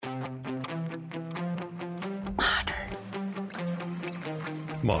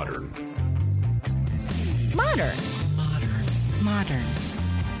Modern. Modern. Modern. Modern.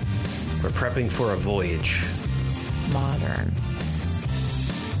 We're prepping for a voyage. Modern.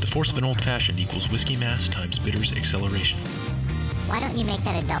 The force of an old-fashioned equals whiskey mass times bitters acceleration. Why don't you make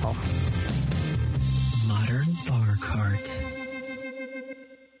that a double? Modern Bar Cart.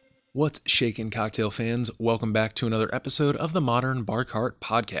 What's shakin', cocktail fans? Welcome back to another episode of the Modern Bar Cart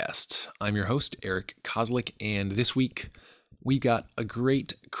podcast. I'm your host, Eric Kozlik, and this week we got a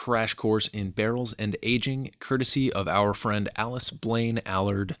great crash course in barrels and aging, courtesy of our friend Alice Blaine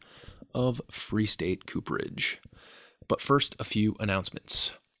Allard of Free State Cooperage. But first, a few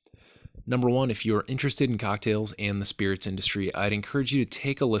announcements. Number one, if you're interested in cocktails and the spirits industry, I'd encourage you to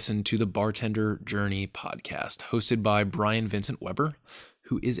take a listen to the Bartender Journey podcast, hosted by Brian Vincent Weber,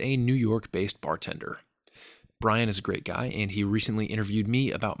 who is a New York-based bartender. Brian is a great guy, and he recently interviewed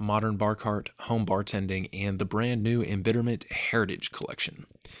me about modern bar cart, home bartending, and the brand new Embitterment Heritage Collection.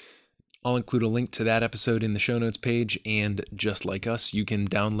 I'll include a link to that episode in the show notes page, and just like us, you can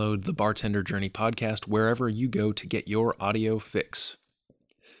download the Bartender Journey podcast wherever you go to get your audio fix.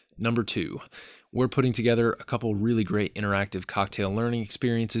 Number two, we're putting together a couple really great interactive cocktail learning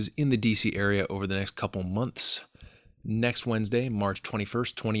experiences in the DC area over the next couple months. Next Wednesday, March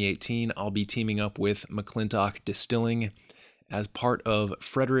 21st, 2018, I'll be teaming up with McClintock Distilling as part of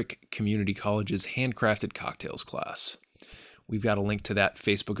Frederick Community College's Handcrafted Cocktails class. We've got a link to that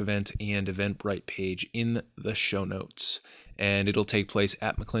Facebook event and Eventbrite page in the show notes. And it'll take place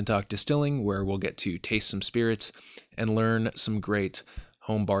at McClintock Distilling, where we'll get to taste some spirits and learn some great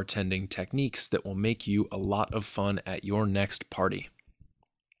home bartending techniques that will make you a lot of fun at your next party.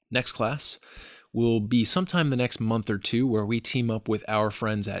 Next class will be sometime the next month or two, where we team up with our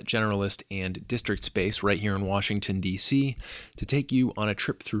friends at Generalist and District Space right here in Washington, D.C. to take you on a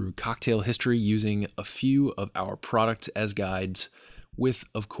trip through cocktail history using a few of our products as guides with,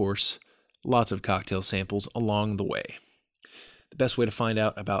 of course, lots of cocktail samples along the way. The best way to find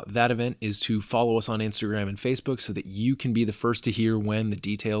out about that event is to follow us on Instagram and Facebook so that you can be the first to hear when the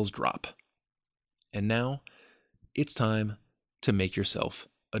details drop. And now, it's time to make yourself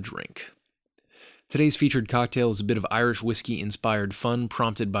a drink. Today's featured cocktail is a bit of Irish whiskey-inspired fun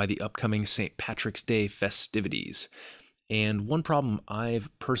prompted by the upcoming St. Patrick's Day festivities. And one problem I've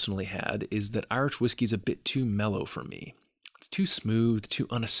personally had is that Irish whiskey's a bit too mellow for me. It's too smooth, too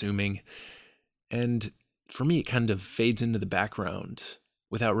unassuming, and for me it kind of fades into the background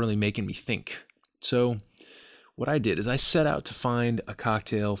without really making me think. So what I did is I set out to find a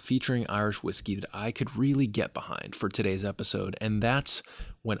cocktail featuring Irish whiskey that I could really get behind for today's episode, and that's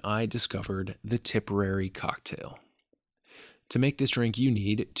when I discovered the Tipperary cocktail. To make this drink, you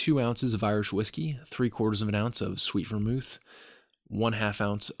need 2 ounces of Irish whiskey, 3/4 of an ounce of sweet vermouth, 1/2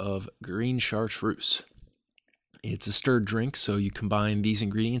 ounce of green chartreuse. It's a stirred drink, so you combine these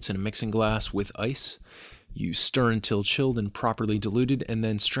ingredients in a mixing glass with ice. You stir until chilled and properly diluted, and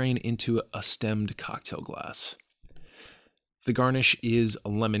then strain into a stemmed cocktail glass. The garnish is a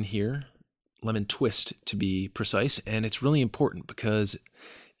lemon here, lemon twist to be precise, and it's really important because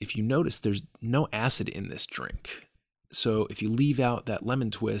if you notice, there's no acid in this drink. So if you leave out that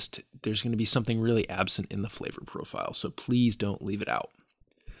lemon twist, there's going to be something really absent in the flavor profile, so please don't leave it out.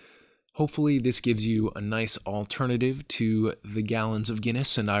 Hopefully this gives you a nice alternative to the gallons of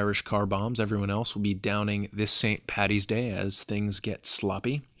Guinness and Irish car bombs everyone else will be downing this St. Paddy's Day as things get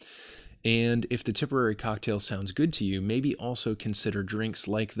sloppy. And if the Tipperary cocktail sounds good to you, maybe also consider drinks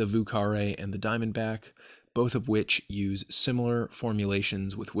like the Vieux Carré and the Diamondback, both of which use similar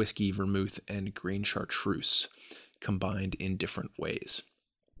formulations with whiskey, vermouth, and green chartreuse, combined in different ways.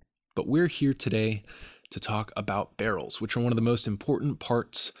 But we're here today to talk about barrels, which are one of the most important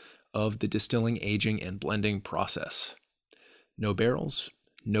parts of the distilling, aging, and blending process. No barrels,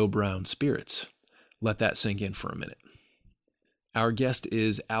 no brown spirits. Let that sink in for a minute. Our guest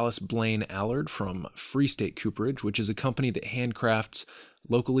is Alice Blaine Allard from Free State Cooperage, which is a company that handcrafts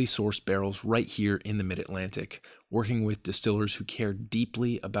locally sourced barrels right here in the Mid-Atlantic, working with distillers who care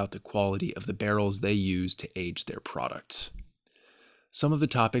deeply about the quality of the barrels they use to age their products. Some of the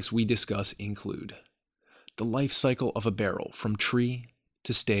topics we discuss include the life cycle of a barrel from tree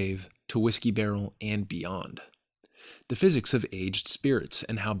to stave to whiskey barrel and beyond, the physics of aged spirits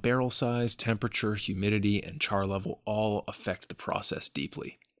and how barrel size, temperature, humidity, and char level all affect the process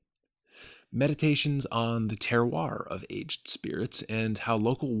deeply, meditations on the terroir of aged spirits and how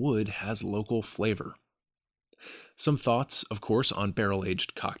local wood has local flavor, some thoughts, of course, on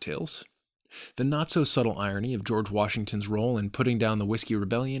barrel-aged cocktails, the not-so-subtle irony of George Washington's role in putting down the Whiskey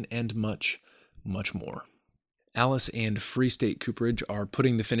Rebellion, and much, much more. Alice and Free State Cooperage are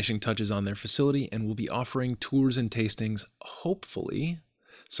putting the finishing touches on their facility and will be offering tours and tastings, hopefully,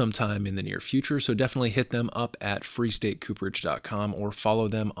 sometime in the near future. So definitely hit them up at freestatecooperage.com or follow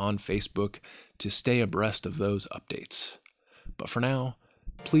them on Facebook to stay abreast of those updates. But for now,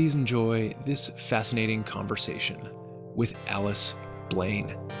 please enjoy this fascinating conversation with Alice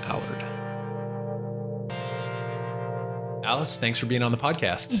Blaine Allard. Alice, thanks for being on the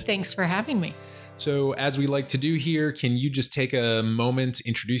podcast. Thanks for having me. So, as we like to do here, can you just take a moment,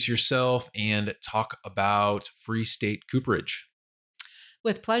 introduce yourself, and talk about Free State Cooperage?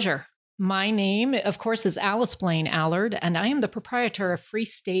 With pleasure. My name, of course, is Alice Blaine Allard, and I am the proprietor of Free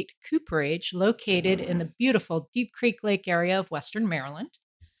State Cooperage, located in the beautiful Deep Creek Lake area of Western Maryland.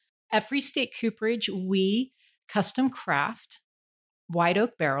 At Free State Cooperage, we custom craft white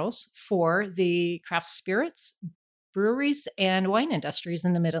oak barrels for the craft spirits, breweries, and wine industries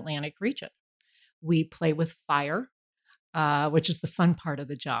in the Mid-Atlantic region. We play with fire, which is the fun part of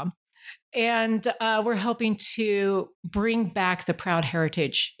the job. And we're helping to bring back the proud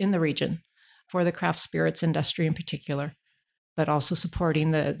heritage in the region for the craft spirits industry in particular, but also supporting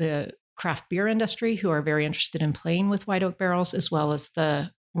the craft beer industry, who are very interested in playing with white oak barrels, as well as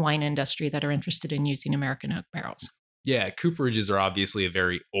the wine industry that are interested in using American oak barrels. Yeah, cooperages are obviously a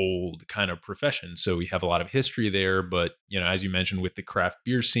very old kind of profession, so we have a lot of history there. But, as you mentioned, with the craft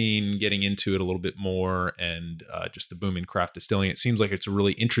beer scene, getting into it a little bit more, and just the boom in craft distilling, it seems like it's a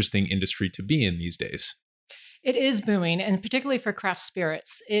really interesting industry to be in these days. It is booming, and particularly for craft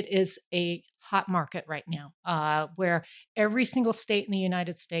spirits, it is a hot market right now, where every single state in the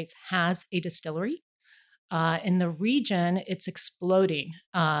United States has a distillery. In the region, it's exploding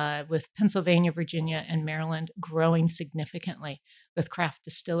with Pennsylvania, Virginia, and Maryland growing significantly with craft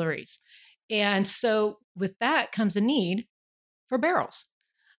distilleries. And so with that comes a need for barrels.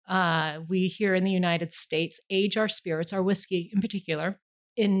 We here in the United States age our spirits, our whiskey in particular,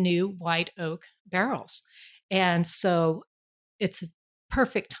 in new white oak barrels. And so it's a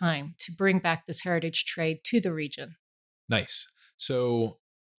perfect time to bring back this heritage trade to the region. Nice. So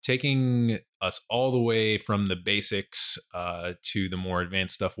taking us all the way from the basics to the more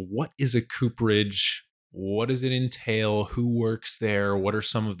advanced stuff, what is a cooperage? What does it entail? Who works there? What are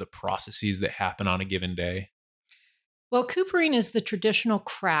some of the processes that happen on a given day? Well, coopering is the traditional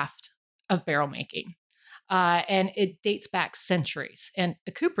craft of barrel making, and it dates back centuries. And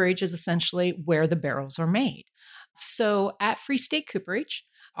a cooperage is essentially where the barrels are made. So at Free State Cooperage,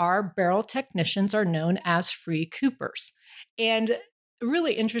 our barrel technicians are known as free coopers. And a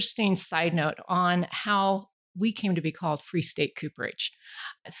really interesting side note on how we came to be called Free State Cooperage.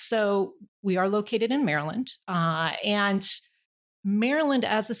 So we are located in Maryland, and Maryland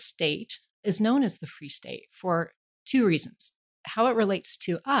as a state is known as the Free State for two reasons. How it relates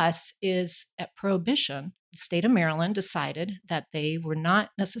to us is at Prohibition, the state of Maryland decided that they were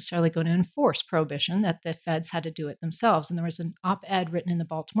not necessarily going to enforce Prohibition, that the feds had to do it themselves. And there was an op-ed written in the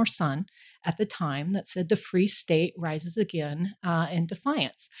Baltimore Sun at the time that said the free state rises again in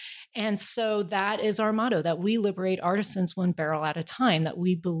defiance. And so that is our motto, that we liberate artisans one barrel at a time, that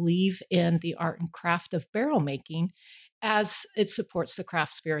we believe in the art and craft of barrel making as it supports the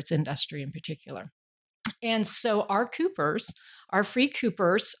craft spirits industry in particular. And so our coopers, our free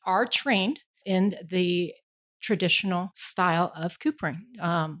coopers, are trained in the traditional style of coopering,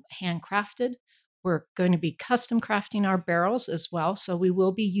 handcrafted. We're going to be custom crafting our barrels as well. So we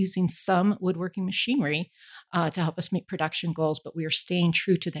will be using some woodworking machinery to help us meet production goals, but we are staying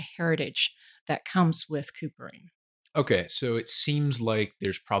true to the heritage that comes with coopering. Okay, so it seems like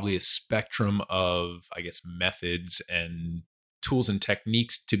there's probably a spectrum of, methods and tools and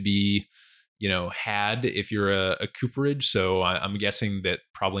techniques to be had if you're a cooperage. So I'm guessing that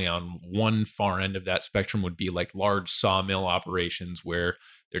probably on one far end of that spectrum would be like large sawmill operations where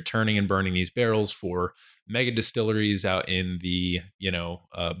they're turning and burning these barrels for mega distilleries out in the,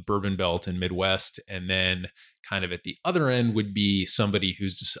 Bourbon Belt and Midwest. And then kind of at the other end would be somebody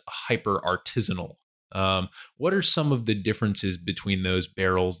who's hyper artisanal. What are some of the differences between those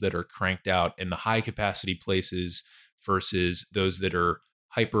barrels that are cranked out in the high capacity places versus those that are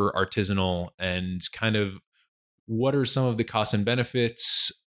hyper artisanal, and kind of what are some of the costs and benefits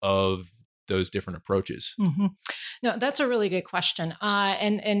of those different approaches? Mm-hmm. No, that's a really good question.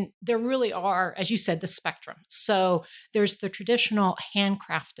 And there really are, as you said, the spectrum. So there's the traditional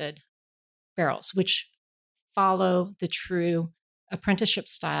handcrafted barrels, which follow the true apprenticeship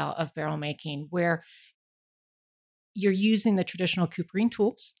style of barrel making, where you're using the traditional coopering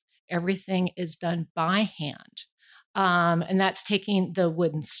tools. Everything is done by hand. And that's taking the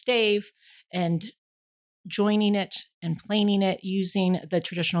wooden stave and joining it and planing it using the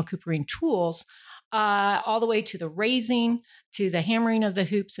traditional coopering tools, all the way to the raising, to the hammering of the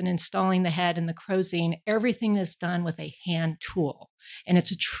hoops and installing the head and the crozing. Everything is done with a hand tool, and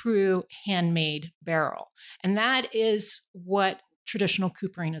it's a true handmade barrel. And that is what traditional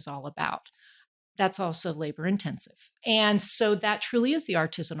coopering is all about. That's also labor intensive. And so that truly is the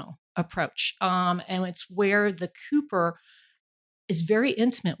artisanal approach. And it's where the cooper is very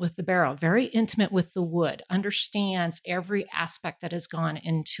intimate with the barrel, very intimate with the wood, understands every aspect that has gone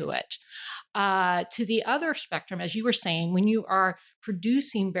into it. To the other spectrum, as you were saying, when you are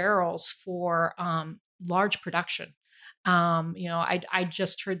producing barrels for large production, I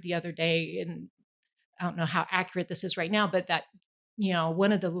just heard the other day, and I don't know how accurate this is right now, but that,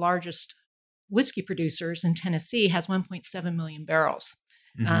 one of the largest whiskey producers in Tennessee has 1.7 million barrels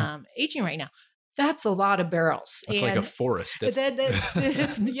aging right now. That's a lot of barrels. That's like a forest.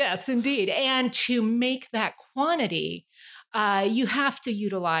 It's yes, indeed. And to make that quantity, you have to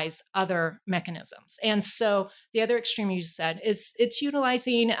utilize other mechanisms. And so the other extreme you said is it's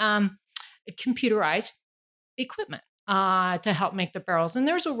utilizing computerized equipment to help make the barrels. And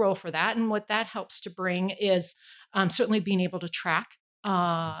there's a role for that. And what that helps to bring is certainly being able to track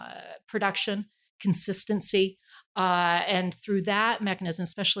production, consistency, and through that mechanism,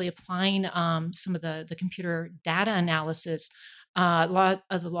 especially applying some of the computer data analysis, a lot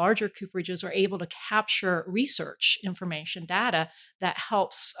of the larger cooperages are able to capture research information data that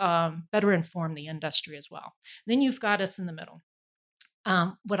helps better inform the industry as well. Then you've got us in the middle,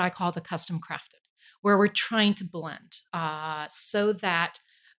 what I call the custom crafted, where we're trying to blend so that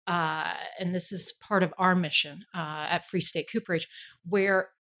and this is part of our mission at Free State Cooperage, where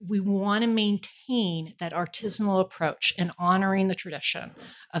we want to maintain that artisanal approach and honoring the tradition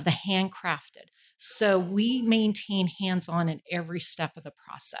of the handcrafted. So we maintain hands-on in every step of the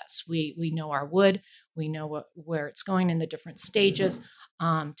process. We know our wood, we know where it's going in the different stages,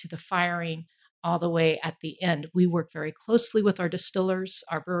 to the firing, all the way at the end. We work very closely with our distillers,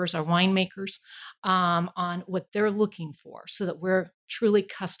 our brewers, our winemakers on what they're looking for so that we're truly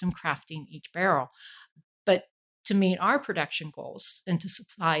custom crafting each barrel. But to meet our production goals and to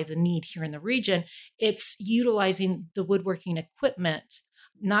supply the need here in the region, it's utilizing the woodworking equipment,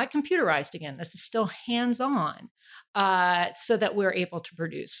 not computerized again. This is still hands-on, so that we're able to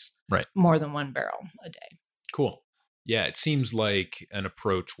produce more than one barrel a day. Cool. Yeah, it seems like an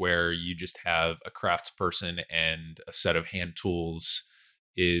approach where you just have a craftsperson and a set of hand tools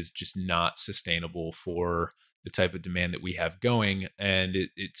is just not sustainable for the type of demand that we have going. And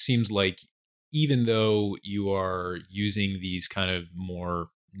it seems like even though you are using these kind of more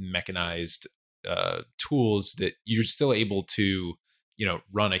mechanized tools, that you're still able to,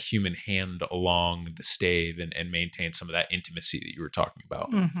 run a human hand along the stave and maintain some of that intimacy that you were talking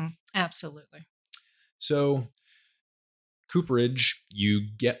about. Mm-hmm. Absolutely. So cooperage, you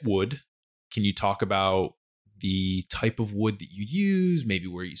get wood. Can you talk about the type of wood that you use, maybe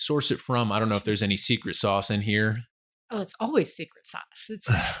where you source it from? I don't know if there's any secret sauce in here. Oh, it's always secret sauce.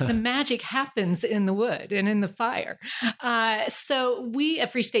 It's the magic happens in the wood and in the fire. So we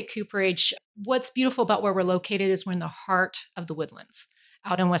at Free State Cooperage, what's beautiful about where we're located is we're in the heart of the woodlands.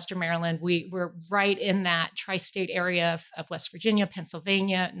 Out in Western Maryland, we're right in that tri-state area of West Virginia,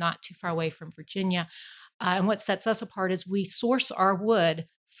 Pennsylvania, not too far away from Virginia. And what sets us apart is we source our wood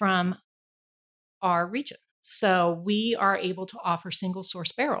from our region. So we are able to offer single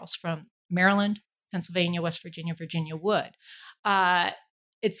source barrels from Maryland, Pennsylvania, West Virginia, Virginia wood.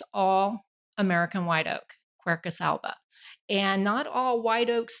 It's all American white oak, Quercus alba. And not all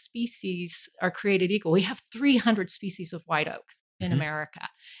white oak species are created equal. We have 300 species of white oak in America.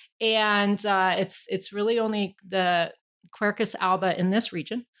 And it's really only the Quercus alba in this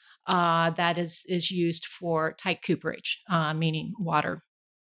region that is used for tight cooperage, meaning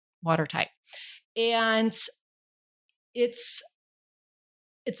watertight. And it's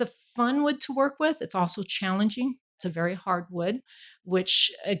a fun wood to work with. It's also challenging. It's a very hard wood,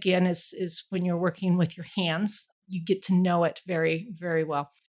 which again is when you're working with your hands, you get to know it very, very well.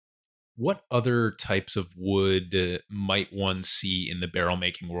 What other types of wood might one see in the barrel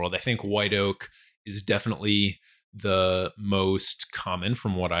making world? I think white oak is definitely the most common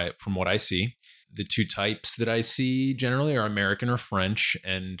from what I see. The two types that I see generally are American or French,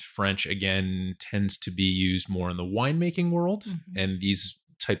 and French again tends to be used more in the winemaking world. Mm-hmm. And these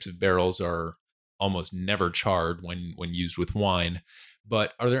types of barrels are almost never charred when used with wine.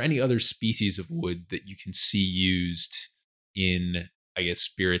 But are there any other species of wood that you can see used in, I guess,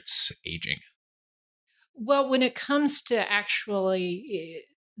 spirits aging? Well, when it comes to actually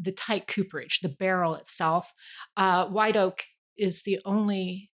the tight cooperage, the barrel itself, white oak is the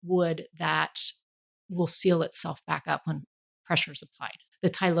only wood that will seal itself back up when pressure is applied. The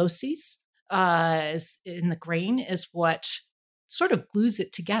tyloses is in the grain is what sort of glues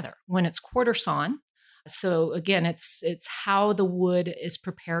it together when it's quarter sawn. So again, it's how the wood is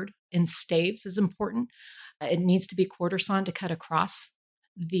prepared in staves is important. It needs to be quarter sawn to cut across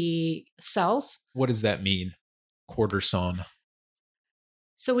the cells. What does that mean? Quarter sawn.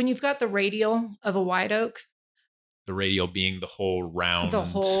 So when you've got the radial of a white oak, The radial being the whole round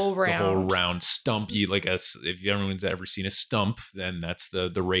stump. You if everyone's ever seen a stump, then that's the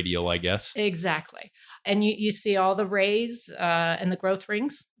radial, I guess. Exactly. And you see all the rays and the growth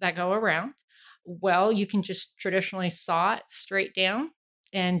rings that go around. Well, you can just traditionally saw it straight down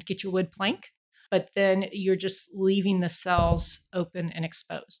and get your wood plank, but then you're just leaving the cells open and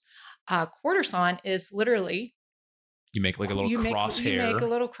exposed. Quarter sawn is literally You make like a little crosshair. You make a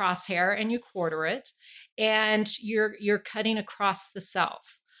little crosshair and you quarter it, and you're cutting across the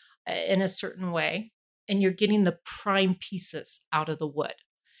cells in a certain way, and you're getting the prime pieces out of the wood.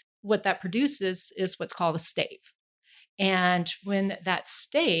 What that produces is what's called a stave. And when that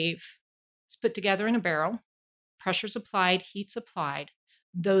stave is put together in a barrel, pressure's applied, heat's applied,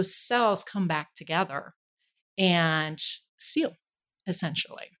 those cells come back together and seal,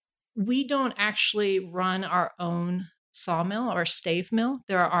 essentially. We don't actually run our own sawmill or stave mill.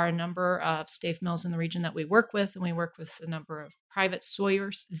 There are a number of stave mills in the region that we work with, and we work with a number of private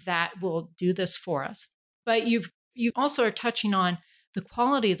sawyers that will do this for us. But you also are touching on the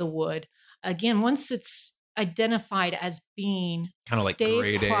quality of the wood. Again, once it's identified as being kind of like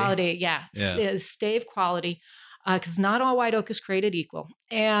grade quality, stave quality, because not all white oak is created equal,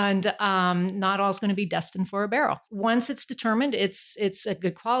 and not all is going to be destined for a barrel. Once it's determined it's a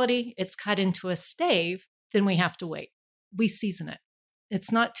good quality, it's cut into a stave, then we have to wait. We season it.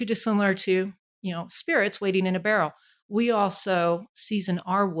 It's not too dissimilar to spirits waiting in a barrel. We also season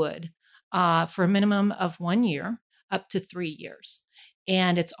our wood for a minimum of 1 year up to 3 years.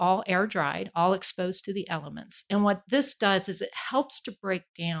 And it's all air dried, all exposed to the elements. And what this does is it helps to break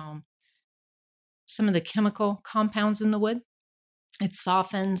down some of the chemical compounds in the wood. It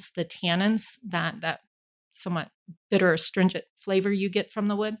softens the tannins, that somewhat bitter, astringent flavor you get from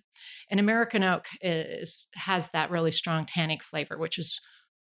the wood. And American oak has that really strong tannic flavor, which is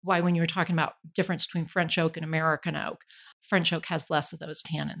why when you were talking about difference between French oak and American oak, French oak has less of those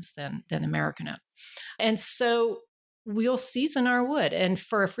tannins than American oak. And so we'll season our wood. And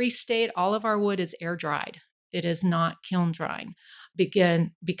for a free state, all of our wood is air dried. It is not kiln drying,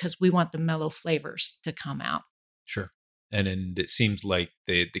 because we want the mellow flavors to come out. Sure. And it seems like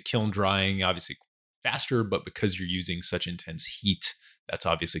the kiln drying, obviously faster, but because you're using such intense heat, that's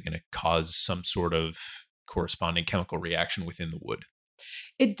obviously going to cause some sort of corresponding chemical reaction within the wood.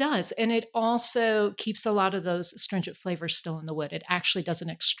 It does. And it also keeps a lot of those astringent flavors still in the wood. It actually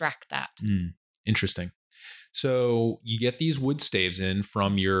doesn't extract that. Interesting. So you get these wood staves in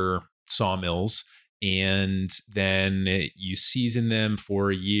from your sawmills, and then you season them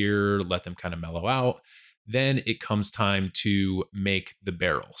for a year, let them kind of mellow out. Then it comes time to make the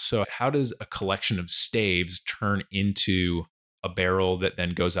barrel. So how does a collection of staves turn into a barrel that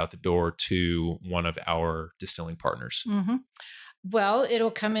then goes out the door to one of our distilling partners? Mm-hmm. Well,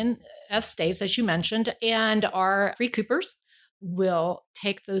 it'll come in as staves, as you mentioned, and our free coopers will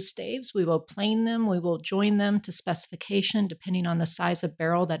take those staves. We will plane them. We will join them to specification depending on the size of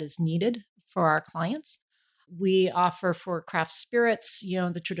barrel that is needed for our clients. We offer for craft spirits,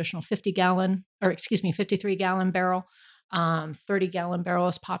 the traditional 53-gallon barrel. 30-gallon barrel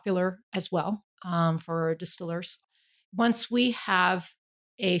is popular as well for distillers. Once we have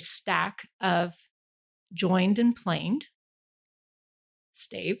a stack of joined and planed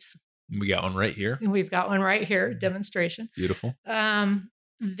staves. We got one right here. We've got one right here, demonstration. Beautiful.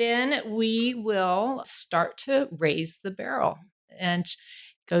 Then we will start to raise the barrel, and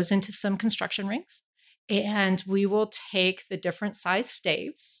goes into some construction rings. And we will take the different size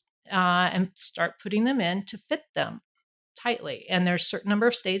staves and start putting them in to fit them tightly. And there's a certain number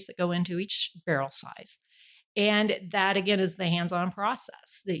of staves that go into each barrel size. And that, again, is the hands-on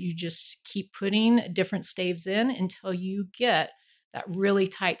process that you just keep putting different staves in until you get that really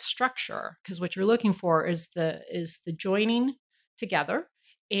tight structure. Because what you're looking for is the joining together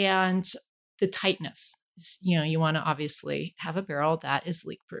and the tightness. You want to obviously have a barrel that is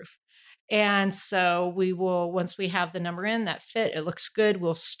leak-proof. And so we will, once we have the number in that fit, it looks good,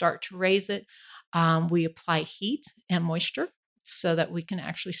 we'll start to raise it. We apply heat and moisture so that we can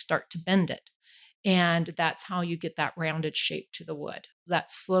actually start to bend it. And that's how you get that rounded shape to the wood.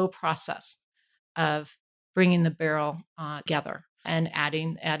 That slow process of bringing the barrel together and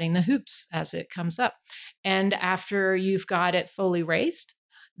adding the hoops as it comes up. And after you've got it fully raised,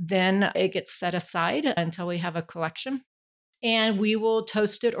 then it gets set aside until we have a collection. And we will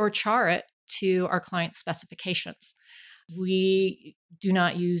toast it or char it to our client specifications. We do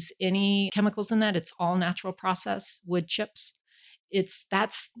not use any chemicals in that. It's all natural process wood chips.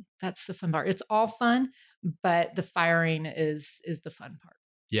 That's the fun part. It's all fun, but the firing is the fun part.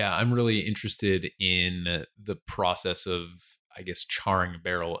 Yeah, I'm really interested in the process of, I guess, charring a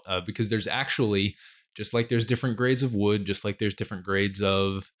barrel, because there's actually, just like there's different grades of wood, just like there's different grades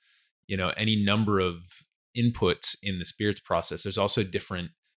of, any number of inputs in the spirits process, there's also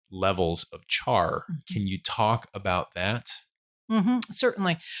different levels of char. Mm-hmm. Can you talk about that? Mm-hmm,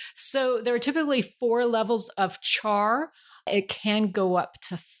 certainly. So there are typically 4 levels of char. It can go up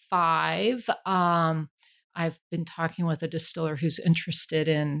to 5. I've been talking with a distiller who's interested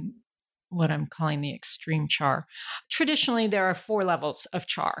in what I'm calling the extreme char. Traditionally, there are 4 levels of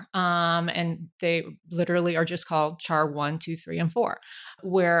char, and they literally are just called char 1, 2, 3, and 4,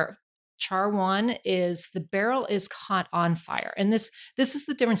 where char 1 is the barrel is caught on fire. And this is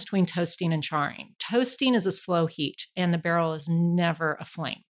the difference between toasting and charring. Toasting is a slow heat, and the barrel is never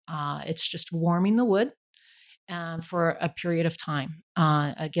aflame. It's just warming the wood for a period of time.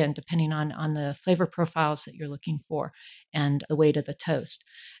 Again, depending on the flavor profiles that you're looking for and the weight of the toast.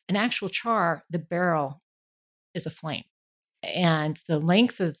 An actual char, the barrel is a flame, and the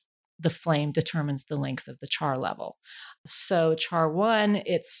length of the flame determines the length of the char level. So char 1,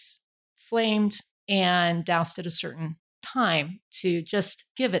 it's flamed and doused at a certain time to just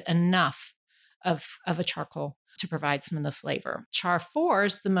give it enough of a charcoal to provide some of the flavor. Char 4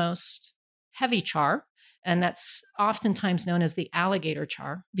 is the most heavy char, and that's oftentimes known as the alligator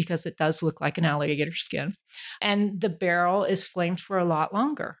char because it does look like an alligator skin. And the barrel is flamed for a lot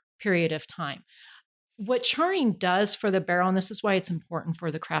longer period of time. What charring does for the barrel, and this is why it's important for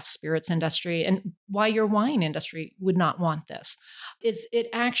the craft spirits industry and why your wine industry would not want this, is it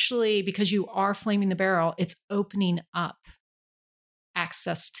actually, because you are flaming the barrel, it's opening up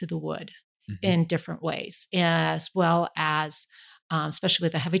access to the wood in different ways, as well as, especially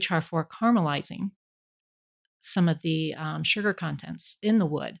with the heavy char 4, caramelizing some of the sugar contents in the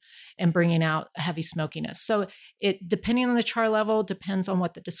wood and bringing out heavy smokiness. So it, depending on the char level, depends on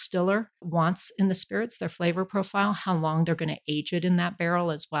what the distiller wants in the spirits, their flavor profile, how long they're going to age it in that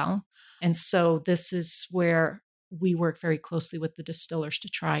barrel as well. And so this is where we work very closely with the distillers to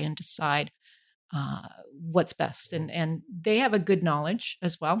try and decide what's best. And they have a good knowledge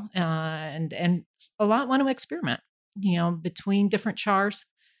as well. And a lot want to experiment, between different chars.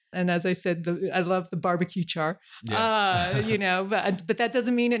 And as I said, I love the barbecue char, but that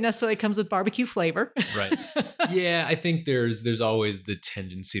doesn't mean it necessarily comes with barbecue flavor. Right. Yeah, I think there's always the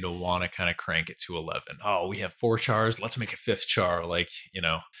tendency to want to kind of crank it to 11. Oh, we have 4 chars. Let's make a 5th char.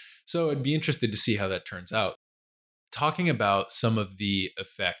 So I'd be interested to see how that turns out. Talking about some of the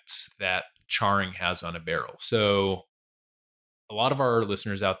effects that charring has on a barrel. So a lot of our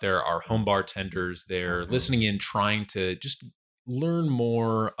listeners out there are home bartenders. They're listening in, trying to just learn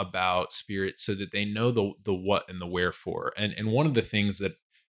more about spirits so that they know the what and the wherefore. And one of the things that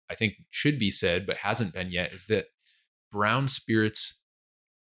I think should be said but hasn't been yet is that brown spirits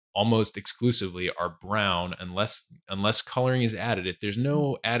almost exclusively are brown unless coloring is added. If there's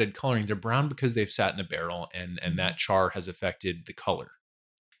no added coloring, they're brown because they've sat in a barrel and that char has affected the color.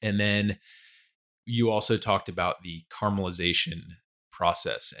 And then you also talked about the caramelization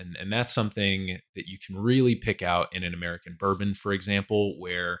process. And that's something that you can really pick out in an American bourbon, for example,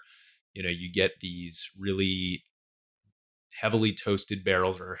 where, you get these really heavily toasted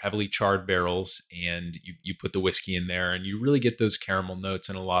barrels or heavily charred barrels, and you put the whiskey in there and you really get those caramel notes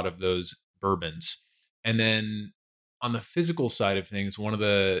in a lot of those bourbons. And then on the physical side of things, one of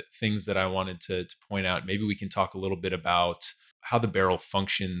the things that I wanted to point out, maybe we can talk a little bit about how the barrel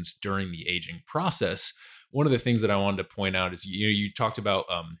functions during the aging process. One of the things that I wanted to point out is, you talked about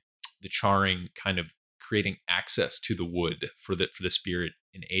the charring kind of creating access to the wood for the spirit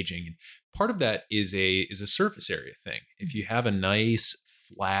in aging. And part of that is a surface area thing. If you have a nice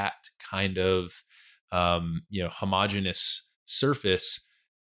flat kind of homogeneous surface,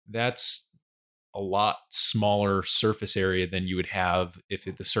 that's a lot smaller surface area than you would have if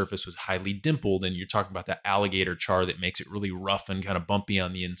the surface was highly dimpled. And you're talking about that alligator char that makes it really rough and kind of bumpy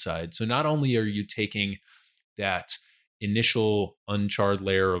on the inside. So not only are you taking that initial uncharred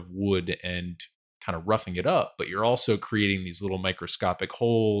layer of wood and kind of roughing it up, but you're also creating these little microscopic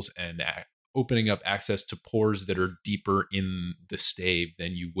holes and opening up access to pores that are deeper in the stave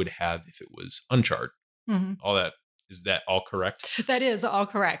than you would have if it was uncharred. All that. Is that all correct? That is all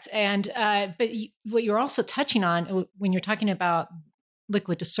correct. And but what you're also touching on when you're talking about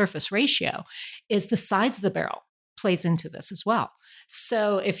liquid to surface ratio is the size of the barrel plays into this as well.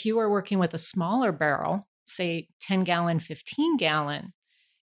 So if you are working with a smaller barrel, say 10 gallon, 15 gallon,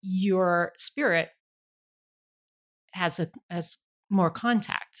 your spirit has more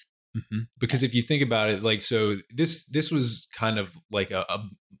contact. Because if you think about it, like, so this was kind of like a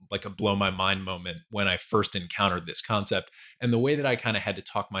blow my mind moment when I first encountered this concept. And the way that I kind of had to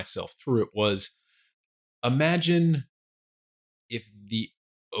talk myself through it was, imagine if the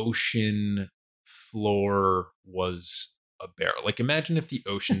ocean floor was a barrel. Like, imagine if the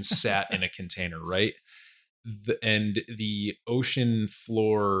ocean sat in a container, right? And the ocean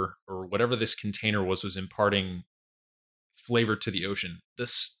floor, or whatever this container was imparting flavor to the ocean.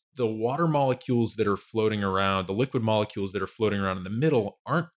 The water molecules that are floating around, the liquid molecules that are floating around in the middle,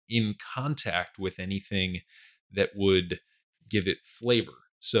 aren't in contact with anything that would give it flavor.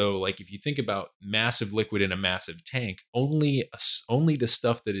 So, like, if you think about massive liquid in a massive tank, only the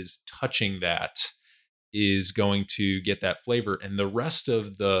stuff that is touching that is going to get that flavor, and the rest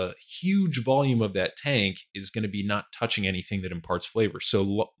of the huge volume of that tank is going to be not touching anything that imparts flavor.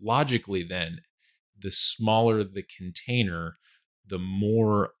 So logically, then, the smaller the container, the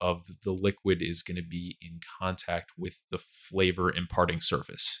more of the liquid is going to be in contact with the flavor imparting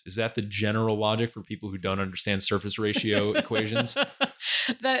surface. Is that the general logic for people who don't understand surface ratio equations?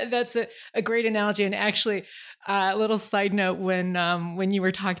 That's a great analogy. And actually, a little side note, when you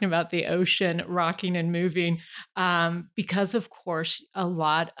were talking about the ocean rocking and moving, because of course, a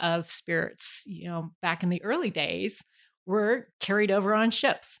lot of spirits, back in the early days, were carried over on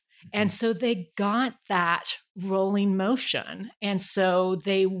ships. And so they got that rolling motion. And so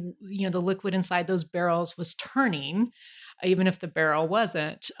the liquid inside those barrels was turning, even if the barrel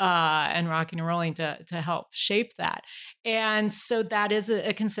wasn't, and rocking and rolling to help shape that. And so that is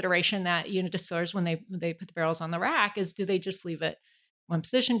a consideration that, distillers, when they put the barrels on the rack, is, do they just leave it one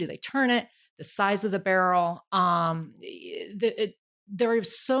position? Do they turn it? The size of the barrel? There are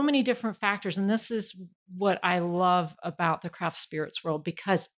so many different factors. And this is what I love about the craft spirits world,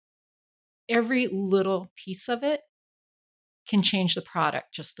 because every little piece of it can change the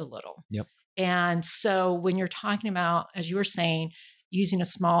product just a little. Yep. And so when you're talking about, as you were saying, using a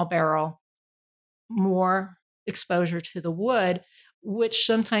small barrel, more exposure to the wood, which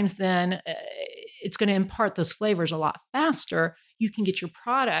sometimes then it's going to impart those flavors a lot faster, you can get your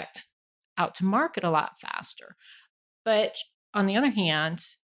product out to market a lot faster. But on the other hand,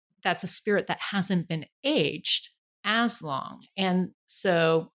 that's a spirit that hasn't been aged as long. And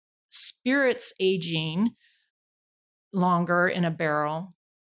so spirits aging longer in a barrel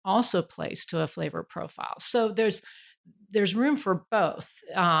also plays to a flavor profile. So there's room for both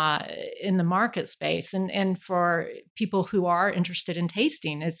in the market space, and for people who are interested in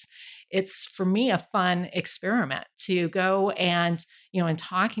tasting, it's for me a fun experiment to go and, in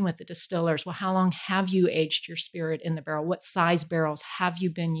talking with the distillers, well, how long have you aged your spirit in the barrel? What size barrels have you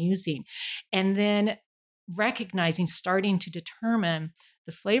been using? And then starting to determine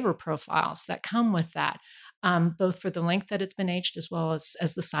the flavor profiles that come with that, both for the length that it's been aged as well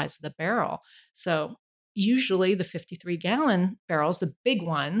as the size of the barrel. So usually the 53-gallon barrels, the big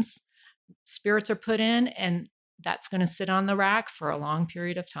ones, spirits are put in, and that's going to sit on the rack for a long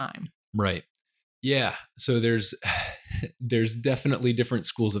period of time. Right. Yeah. So there's definitely different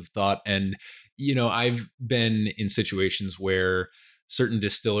schools of thought. And, I've been in situations where certain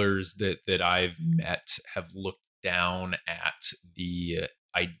distillers that I've met have looked down at the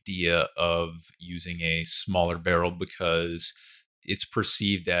idea of using a smaller barrel because it's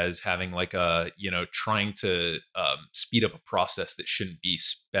perceived as having like trying to speed up a process that shouldn't be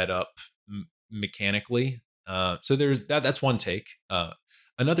sped up mechanically. So there's that's one take.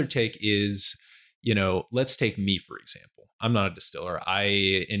 Another take is, let's take me, for example. I'm not a distiller.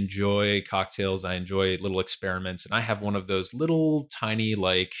 I enjoy cocktails. I enjoy little experiments. And I have one of those little tiny,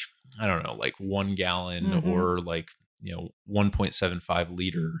 like 1 gallon or 1.75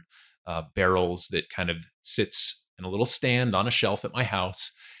 liter barrels that kind of sits in a little stand on a shelf at my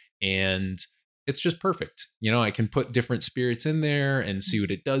house. And it's just perfect. I can put different spirits in there and see what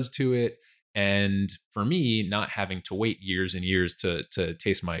it does to it. And for me, not having to wait years and years to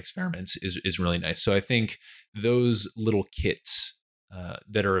taste my experiments is really nice. So I think those little kits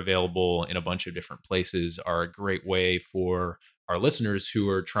that are available in a bunch of different places are a great way for our listeners who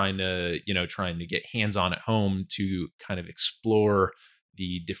are trying to get hands-on at home to kind of explore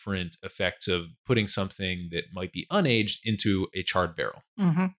the different effects of putting something that might be unaged into a charred barrel.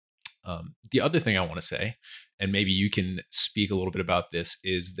 Mm-hmm. The other thing I want to say, and maybe you can speak a little bit about this,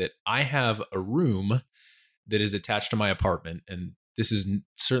 is that I have a room that is attached to my apartment. And this is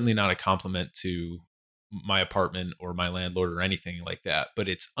certainly not a compliment to my apartment or my landlord or anything like that, but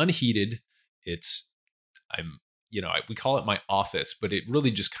it's unheated. We call it my office, but it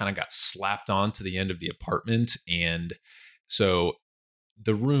really just kind of got slapped onto the end of the apartment. And so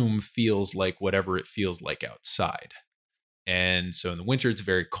the room feels like whatever it feels like outside. And so in the winter, it's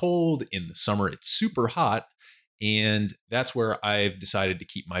very cold. In the summer, it's super hot. And that's where I've decided to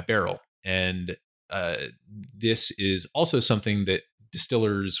keep my barrel. And this is also something that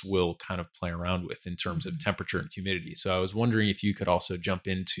distillers will kind of play around with in terms of temperature and humidity. So I was wondering if you could also jump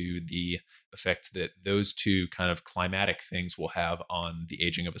into the effect that those two kind of climatic things will have on the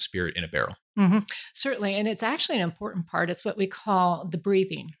aging of a spirit in a barrel. Mm-hmm. Certainly. And it's actually an important part. It's what we call the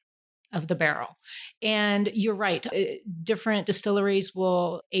breathing of the barrel. And you're right. Different distilleries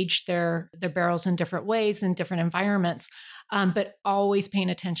will age their barrels in different ways in different environments, but always paying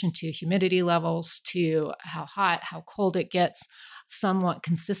attention to humidity levels, to how hot, how cold it gets, somewhat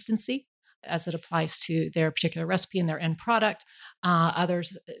consistency as it applies to their particular recipe and their end product.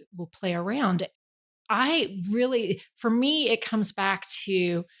 Others will play around. For me, it comes back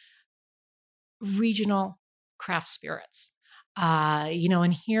to regional craft spirits.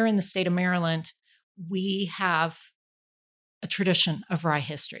 And here in the state of Maryland, we have a tradition of rye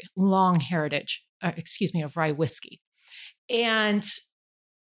history, long heritage, of rye whiskey. And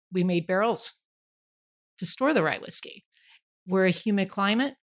we made barrels to store the rye whiskey. We're a humid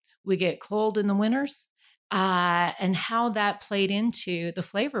climate. We get cold in the winters. And how that played into the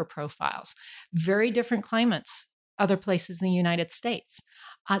flavor profiles. Very different climates, other places in the United States.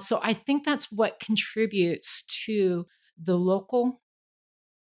 So I think that's what contributes to the local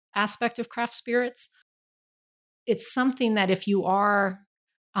aspect of craft spirits. It's something that if you are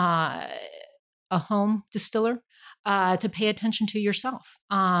a home distiller, to pay attention to yourself.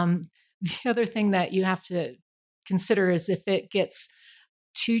 The other thing that you have to consider is if it gets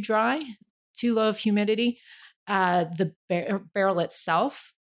too dry, too low of humidity, the barrel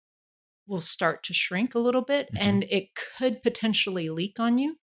itself will start to shrink a little bit, and it could potentially leak on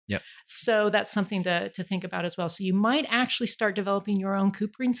you. Yep. So that's something to think about as well. So you might actually start developing your own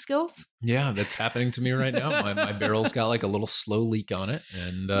coopering skills. Yeah, that's happening to me right now. My barrel's got like a little slow leak on it,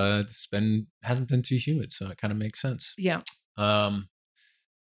 and hasn't been too humid, so it kind of makes sense. Yeah.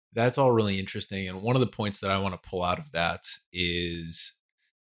 That's all really interesting. And one of the points that I want to pull out of that is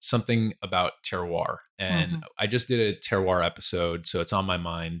something about terroir. And I just did a terroir episode, so it's on my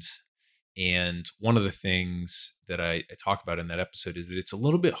mind. And one of the things that I talk about in that episode is that it's a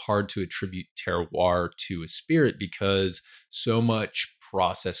little bit hard to attribute terroir to a spirit because so much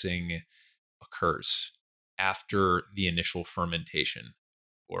processing occurs after the initial fermentation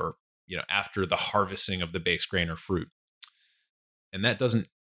or, after the harvesting of the base grain or fruit. And that doesn't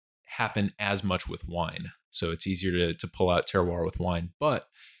happen as much with wine. So it's easier to pull out terroir with wine. But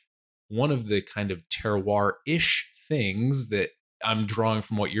one of the kind of terroir-ish things that I'm drawing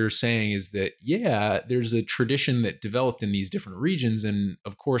from what you're saying is that, there's a tradition that developed in these different regions. And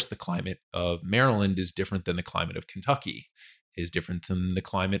of course, the climate of Maryland is different than the climate of Kentucky, is different than the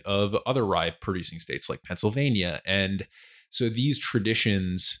climate of other rye producing states like Pennsylvania. And so these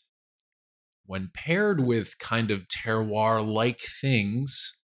traditions, when paired with kind of terroir-like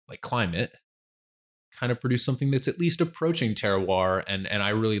things like climate, kind of produce something that's at least approaching terroir. And I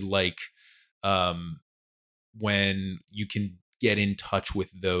really like when you can get in touch with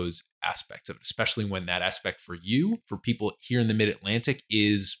those aspects of it, especially when that aspect for people here in the Mid-Atlantic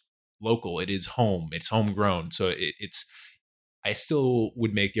is local. It is home. It's homegrown. So I still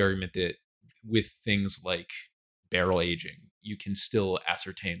would make the argument that with things like barrel aging, you can still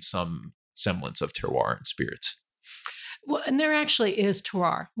ascertain some semblance of terroir and spirits. Well, and there actually is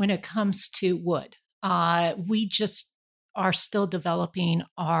terroir when it comes to wood. We just are still developing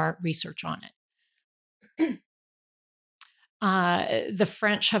our research on it. The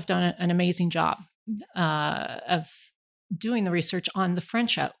French have done an amazing job of doing the research on the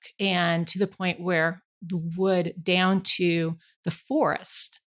French oak, and to the point where the wood down to the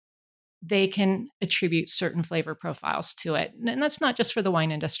forest, they can attribute certain flavor profiles to it. And that's not just for the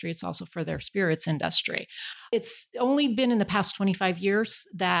wine industry, it's also for their spirits industry. It's only been in the past 25 years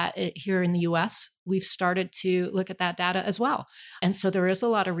that here in the US, we've started to look at that data as well. And so there is a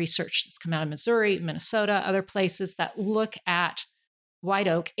lot of research that's come out of Missouri, Minnesota, other places that look at white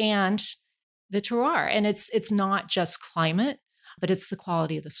oak and the terroir. And it's not just climate, but it's the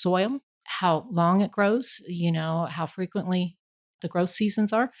quality of the soil, how long it grows, how frequently the growth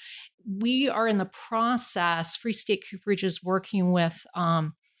seasons are. We are in the process, Free State Cooperage is working with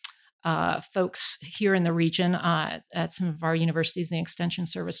folks here in the region at some of our universities in the Extension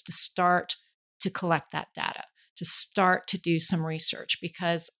Service to start to collect that data, to start to do some research,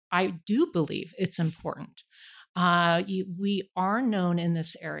 because I do believe it's important. We are known in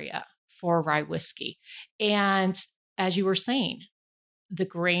this area for rye whiskey. And as you were saying, the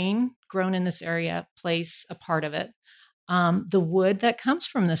grain grown in this area plays a part of it. The wood that comes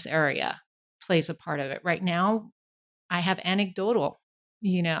from this area plays a part of it. Right now, I have anecdotal,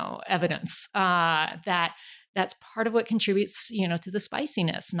 evidence that that's part of what contributes, to the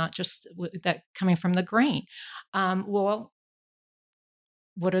spiciness, not just that coming from the grain. Well,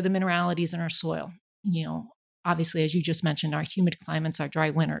 what are the mineralities in our soil? Obviously, as you just mentioned, our humid climates, our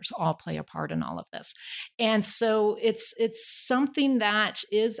dry winters all play a part in all of this. And so it's something that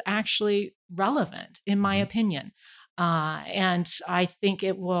is actually relevant, in my opinion. And I think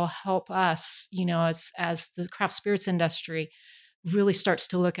it will help us, as the craft spirits industry really starts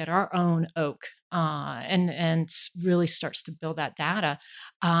to look at our own oak and really starts to build that data.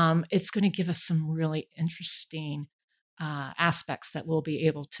 It's going to give us some really interesting aspects that we'll be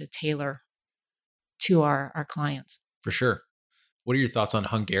able to tailor to our clients. For sure. What are your thoughts on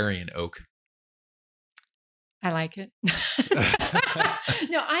Hungarian oak? I like it.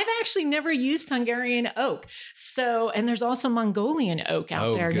 No, I've actually never used Hungarian oak. So, and there's also Mongolian oak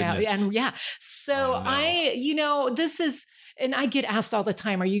out there now. And yeah. So this is, and I get asked all the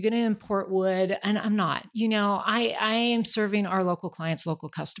time, are you going to import wood? And I'm not, I am serving our local clients, local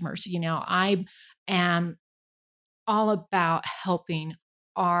customers. I am all about helping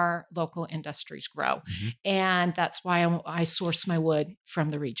our local industries grow. Mm-hmm. And that's why I source my wood from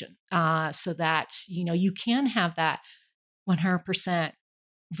the region, so that, you can have that 100%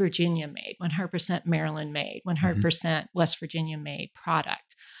 Virginia made, 100% Maryland made, 100% West Virginia made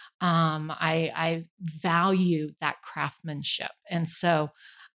product. I value that craftsmanship. And so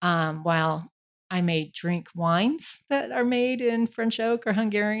while I may drink wines that are made in French oak or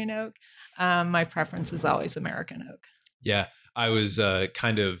Hungarian oak, my preference is always American oak. Yeah, I was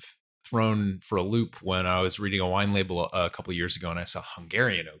kind of thrown for a loop when I was reading a wine label a couple of years ago and I saw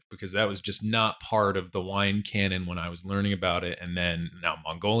Hungarian oak, because that was just not part of the wine canon when I was learning about it. And then now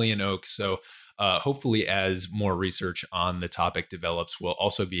Mongolian oak. So hopefully as more research on the topic develops, we'll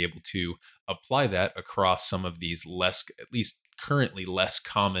also be able to apply that across some of these at least currently less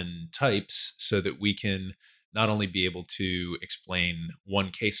common types, so that we can not only be able to explain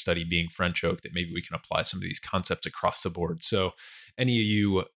one case study being French oak, that maybe we can apply some of these concepts across the board. So any of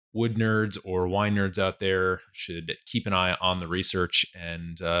you wood nerds or wine nerds out there should keep an eye on the research,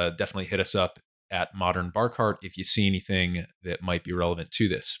 and definitely hit us up at Modern Bar Cart if you see anything that might be relevant to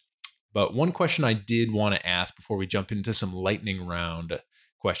this. But one question I did want to ask before we jump into some lightning round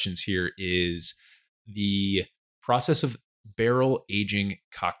questions here is the process of barrel aging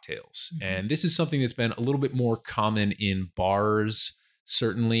cocktails. Mm-hmm. And this is something that's been a little bit more common in bars,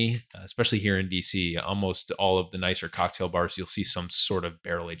 certainly, especially here in DC. Almost all of the nicer cocktail bars, you'll see some sort of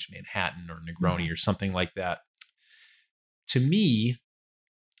barrel-aged Manhattan or Negroni or something like that. To me,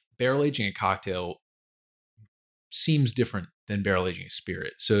 barrel aging a cocktail seems different than barrel aging a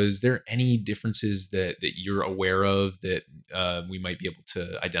spirit. So is there any differences that you're aware of that we might be able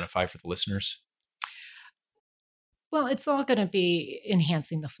to identify for the listeners? Well, it's all going to be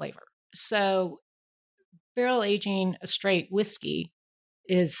enhancing the flavor. So barrel aging a straight whiskey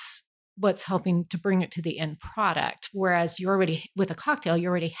is what's helping to bring it to the end product. Whereas you already, with a cocktail, you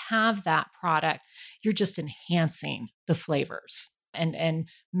already have that product. You're just enhancing the flavors and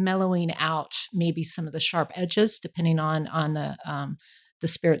mellowing out maybe some of the sharp edges, depending on the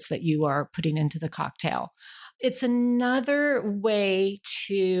spirits that you are putting into the cocktail. It's another way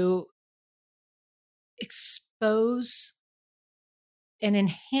to expose and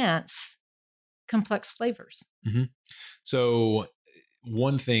enhance complex flavors. Mm-hmm. So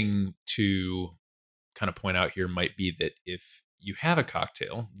one thing to kind of point out here might be that if you have a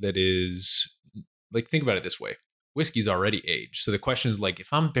cocktail that is, like, think about it this way. Whiskey's already aged. So the question is, like,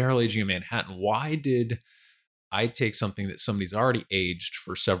 if I'm barrel aging a Manhattan, why did I take something that somebody's already aged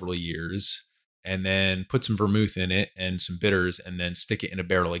for several years and then put some vermouth in it and some bitters and then stick it in a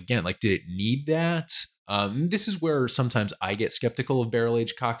barrel again? Like, did it need that? This is where sometimes I get skeptical of barrel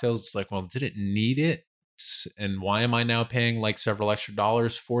aged cocktails. It's like, well, did it need it? And why am I now paying like several extra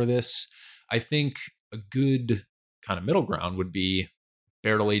dollars for this? I think a good kind of middle ground would be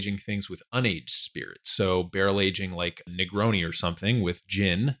barrel aging things with unaged spirits. So barrel aging like Negroni or something with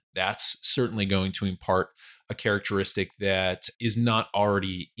gin, that's certainly going to impart a characteristic that is not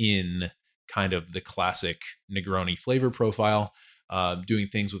already in kind of the classic Negroni flavor profile. Doing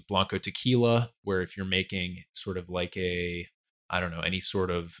things with Blanco tequila, where if you're making sort of like any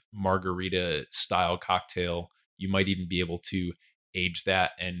sort of margarita style cocktail, you might even be able to age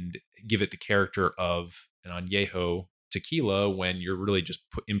that and give it the character of an añejo tequila when you're really just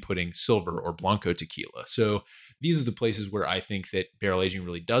inputting silver or Blanco tequila. So these are the places where I think that barrel aging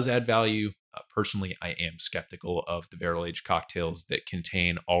really does add value. Personally, I am skeptical of the barrel-aged cocktails that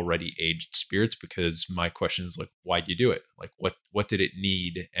contain already aged spirits, because my question is like, why do you do it? Like, what did it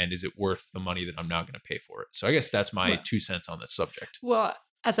need? And is it worth the money that I'm now going to pay for it? So I guess that's my 2 cents on this subject. Well,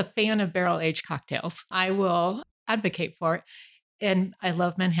 as a fan of barrel-aged cocktails, I will advocate for it. And I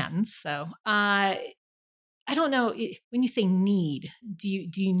love Manhattans. So I don't know, when you say need, do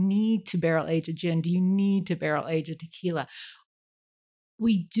you need to barrel age a gin? Do you need to barrel age a tequila?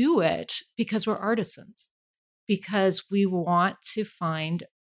 We do it because we're artisans, because we want to find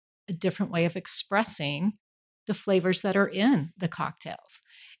a different way of expressing the flavors that are in the cocktails.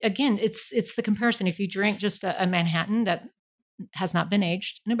 Again, it's the comparison. If you drink just a Manhattan that has not been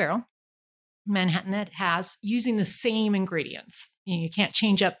aged in a barrel, Manhattan that has using the same ingredients, you can't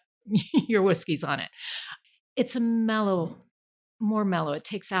change up your whiskeys on it. It's a more mellow. It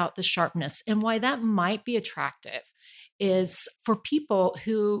takes out the sharpness. And why that might be attractive is for people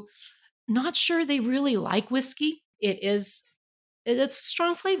who not sure they really like whiskey. It's a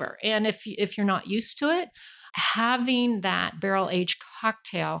strong flavor. And if you're not used to it, having that barrel-aged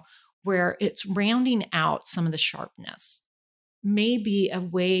cocktail where it's rounding out some of the sharpness may be a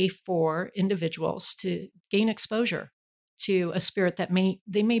way for individuals to gain exposure to a spirit that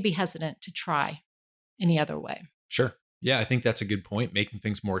they may be hesitant to try any other way. Sure. Yeah, I think that's a good point. Making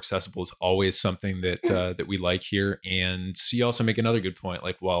things more accessible is always something that that we like here. And you also make another good point,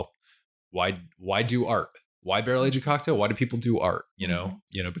 like, well, why do art? Why barrel age a cocktail? Why do people do art?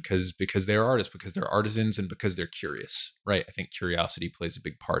 Because they're artists, because they're artisans, and because they're curious, right? I think curiosity plays a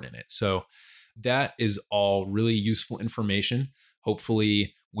big part in it. So that is all really useful information.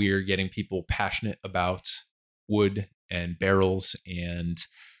 Hopefully, we're getting people passionate about wood and barrels, and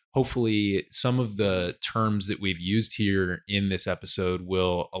hopefully some of the terms that we've used here in this episode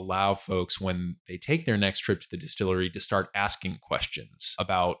will allow folks, when they take their next trip to the distillery, to start asking questions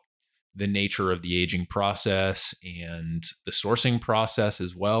about the nature of the aging process and the sourcing process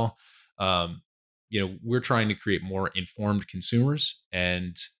as well. We're trying to create more informed consumers,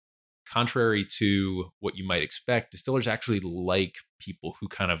 and contrary to what you might expect, distillers actually like people who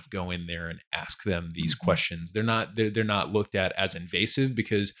kind of go in there and ask them these questions. They're not looked at as invasive,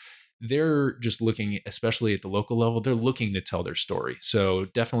 because they're just looking, especially at the local level, they're looking to tell their story. So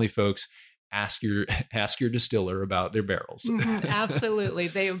definitely, folks, ask your distiller about their barrels. Absolutely.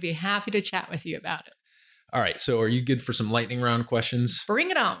 They would be happy to chat with you about it. All right. So are you good for some lightning round questions? Bring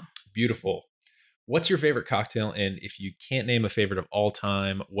it on. Beautiful. What's your favorite cocktail? And if you can't name a favorite of all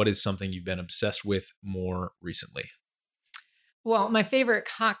time, what is something you've been obsessed with more recently? Well, my favorite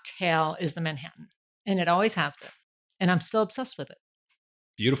cocktail is the Manhattan, and it always has been. And I'm still obsessed with it.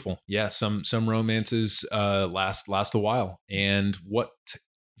 Beautiful. Yeah, some romances last a while. And what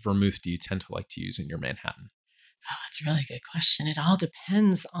vermouth do you tend to like to use in your Manhattan? Oh, that's a really good question. It all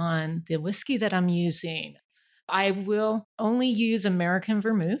depends on the whiskey that I'm using. I will only use American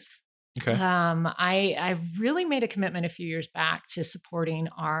vermouth. Okay. I really made a commitment a few years back to supporting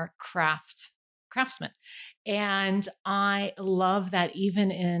our craftsmen. And I love that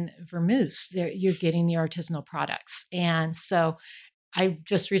even in vermouths, you're getting the artisanal products. And so I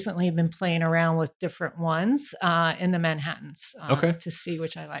just recently have been playing around with different ones in the Manhattans to see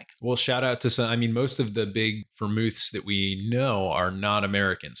which I like. Well, shout out to most of the big vermouths that we know are not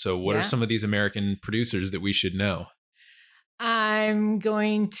American. So what are some of these American producers that we should know? I'm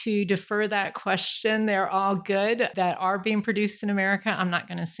going to defer that question. They're all good that are being produced in America. I'm not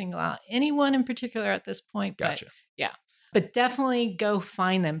going to single out anyone in particular at this point. Gotcha. But definitely go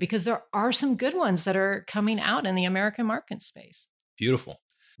find them, because there are some good ones that are coming out in the American market space. Beautiful.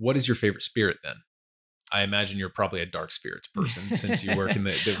 What is your favorite spirit then? I imagine you're probably a dark spirits person since you work in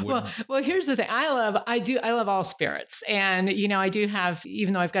the wood. Well, here's the thing. I love all spirits. And, I do have,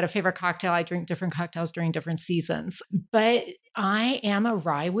 even though I've got a favorite cocktail, I drink different cocktails during different seasons. But I am a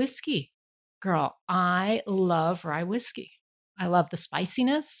rye whiskey girl. I love rye whiskey. I love the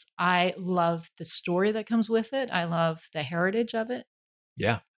spiciness. I love the story that comes with it. I love the heritage of it.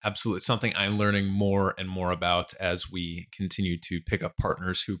 Yeah, absolutely. Something I'm learning more and more about as we continue to pick up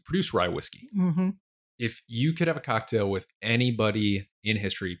partners who produce rye whiskey. Mm-hmm. If you could have a cocktail with anybody in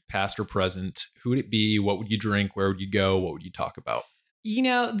history, past or present, who would it be? What would you drink? Where would you go? What would you talk about?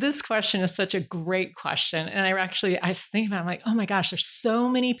 This question is such a great question. And I was thinking about it, I'm like, oh my gosh, there's so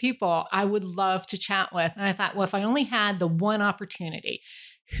many people I would love to chat with. And I thought, well, if I only had the one opportunity,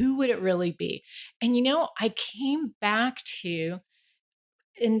 who would it really be? And, I came back to,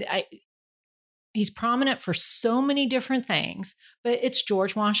 he's prominent for so many different things, but it's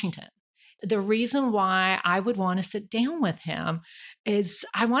George Washington. The reason why I would want to sit down with him is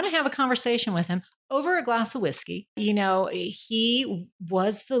I want to have a conversation with him over a glass of whiskey. He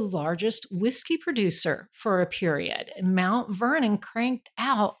was the largest whiskey producer for a period. Mount Vernon cranked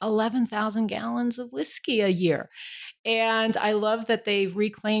out 11,000 gallons of whiskey a year. And I love that they've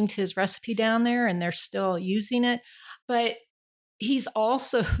reclaimed his recipe down there and they're still using it. But he's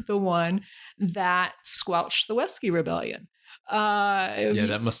also the one that squelched the Whiskey Rebellion.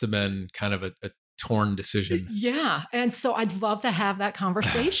 That must have been kind of a torn decision. Yeah. And so I'd love to have that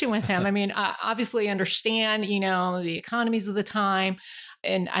conversation with him. I mean, I obviously understand, the economies of the time,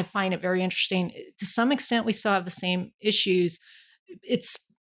 and I find it very interesting. To some extent, we still have the same issues. It's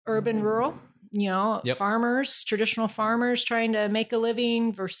urban, rural, farmers, traditional farmers trying to make a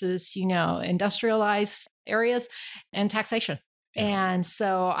living versus, industrialized areas and taxation. Yeah. And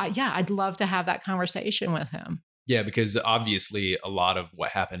so, I'd love to have that conversation with him. Yeah, because obviously a lot of what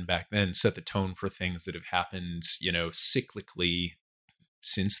happened back then set the tone for things that have happened, cyclically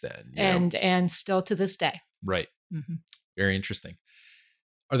since then. And still to this day. Right. Mm-hmm. Very interesting.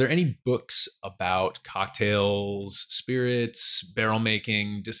 Are there any books about cocktails, spirits, barrel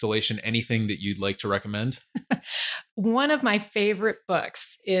making, distillation, anything that you'd like to recommend? One of my favorite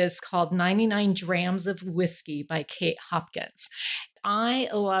books is called 99 Drams of Whiskey by Kate Hopkins. I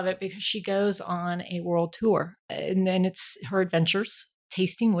love it because she goes on a world tour, and then it's her adventures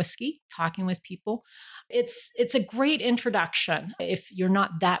tasting whiskey, talking with people. It's a great introduction if you're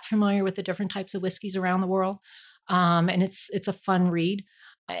not that familiar with the different types of whiskeys around the world. And it's a fun read.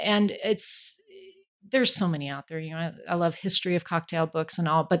 And there's so many out there. I love history of cocktail books and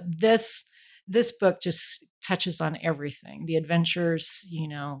all, but this book just touches on everything: the adventures,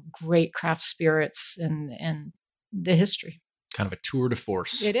 great craft spirits, and the history. Kind of a tour de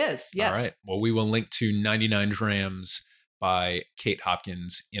force. It is, yes. All right. Well, we will link to 99 Drams by Kate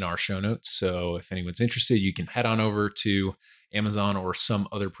Hopkins in our show notes. So if anyone's interested, you can head on over to Amazon or some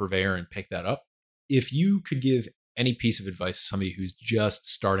other purveyor and pick that up. If you could give any piece of advice to somebody who's just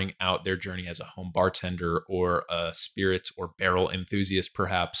starting out their journey as a home bartender or a spirits or barrel enthusiast,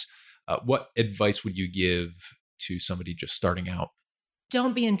 perhaps, what advice would you give to somebody just starting out?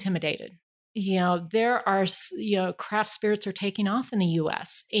 Don't be intimidated. There are, craft spirits are taking off in the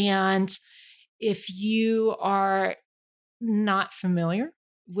US. And if you are not familiar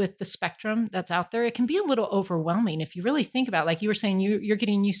with the spectrum that's out there, it can be a little overwhelming. If you really think about, like you were saying, you're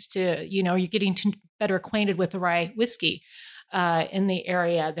getting used to, you're getting better acquainted with the rye whiskey in the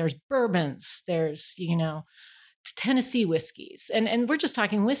area. There's bourbons, there's, Tennessee whiskeys. And we're just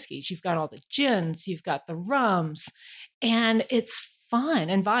talking whiskeys. You've got all the gins, you've got the rums, and it's fun,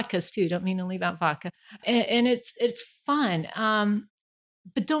 and vodkas too. Don't mean to leave out vodka. And it's fun.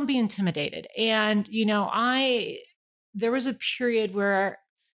 But don't be intimidated. And, there was a period where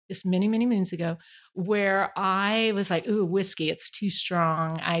this many, many moons ago where I was like, ooh, whiskey, it's too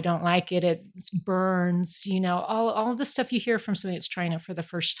strong. I don't like it. It burns, all of the stuff you hear from somebody that's trying it for the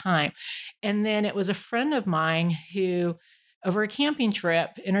first time. And then it was a friend of mine who, over a camping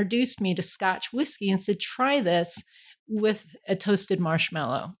trip, introduced me to Scotch whiskey and said, try this with a toasted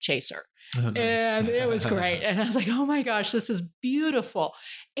marshmallow chaser. Oh, nice. And it was great. And I was like, oh my gosh, this is beautiful.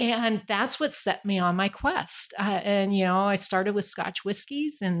 And that's what set me on my quest. I started with Scotch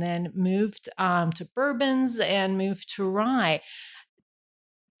whiskeys and then moved to bourbons and moved to rye.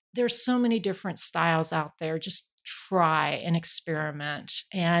 There's so many different styles out there. Just try and experiment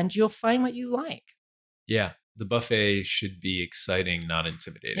and you'll find what you like. Yeah. The buffet should be exciting, not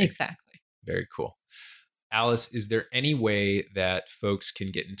intimidating. Exactly. Very cool. Alice, is there any way that folks can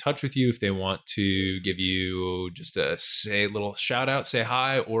get in touch with you if they want to give you just a little shout out, say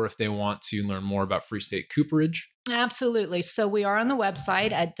hi, or if they want to learn more about Free State Cooperage? Absolutely. So we are on the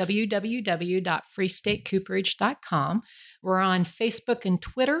website at www.freestatecooperage.com. We're on Facebook and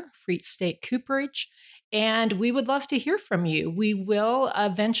Twitter, Free State Cooperage. And we would love to hear from you. We will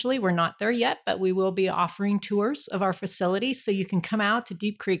eventually, we're not there yet, but we will be offering tours of our facility. So you can come out to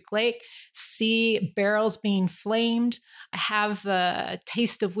Deep Creek Lake, see barrels being flamed, have a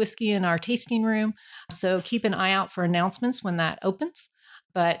taste of whiskey in our tasting room. So keep an eye out for announcements when that opens.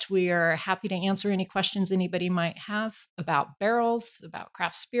 But we are happy to answer any questions anybody might have about barrels, about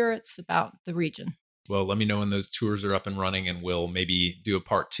craft spirits, about the region. Well, let me know when those tours are up and running and we'll maybe do a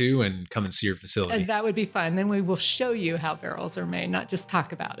part 2 and come and see your facility. And that would be fun. Then we will show you how barrels are made, not just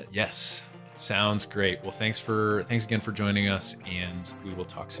talk about it. Yes. Sounds great. Well, thanks again for joining us, and we will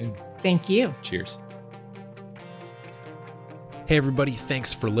talk soon. Thank you. Cheers. Hey everybody,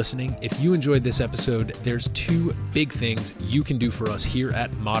 thanks for listening. If you enjoyed this episode, there's 2 big things you can do for us here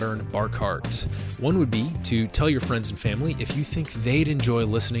at Modern Bar Cart. One would be to tell your friends and family if you think they'd enjoy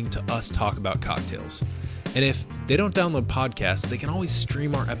listening to us talk about cocktails. And if they don't download podcasts, they can always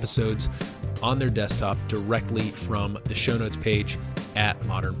stream our episodes on their desktop directly from the show notes page at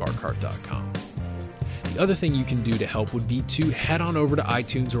modernbarcart.com. The other thing you can do to help would be to head on over to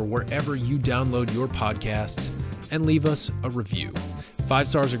iTunes or wherever you download your podcasts and leave us a review. 5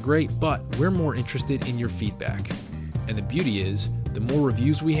 stars are great, but we're more interested in your feedback. And the beauty is, the more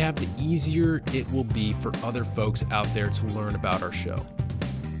reviews we have, the easier it will be for other folks out there to learn about our show.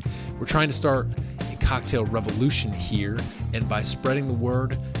 We're trying to start a cocktail revolution here, and by spreading the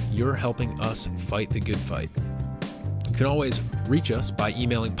word, you're helping us fight the good fight. You can always reach us by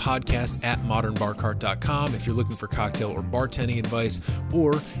emailing podcast@modernbarcart.com if you're looking for cocktail or bartending advice,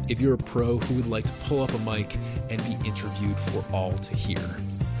 or if you're a pro who would like to pull up a mic and be interviewed for all to hear.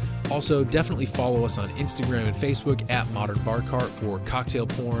 Also, definitely follow us on Instagram and Facebook @modernbarcart for cocktail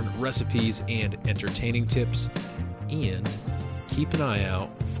porn, recipes, and entertaining tips. And keep an eye out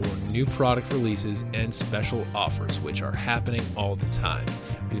for new product releases and special offers, which are happening all the time.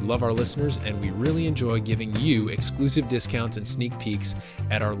 We love our listeners, and we really enjoy giving you exclusive discounts and sneak peeks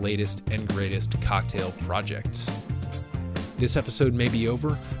at our latest and greatest cocktail projects. This episode may be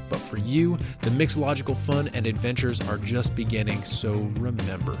over, but for you, the mixological fun and adventures are just beginning, so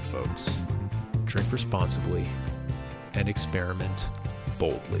remember, folks, drink responsibly and experiment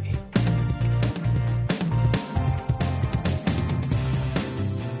boldly.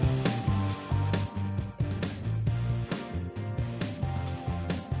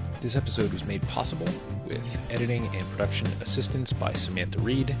 This episode was made possible with editing and production assistance by Samantha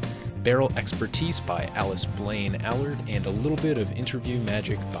Reed, barrel expertise by Alice Blaine Allard, and a little bit of interview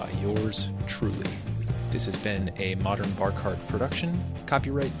magic by yours truly. This has been a Modern Bar Cart production,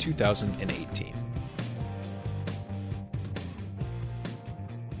 copyright 2018.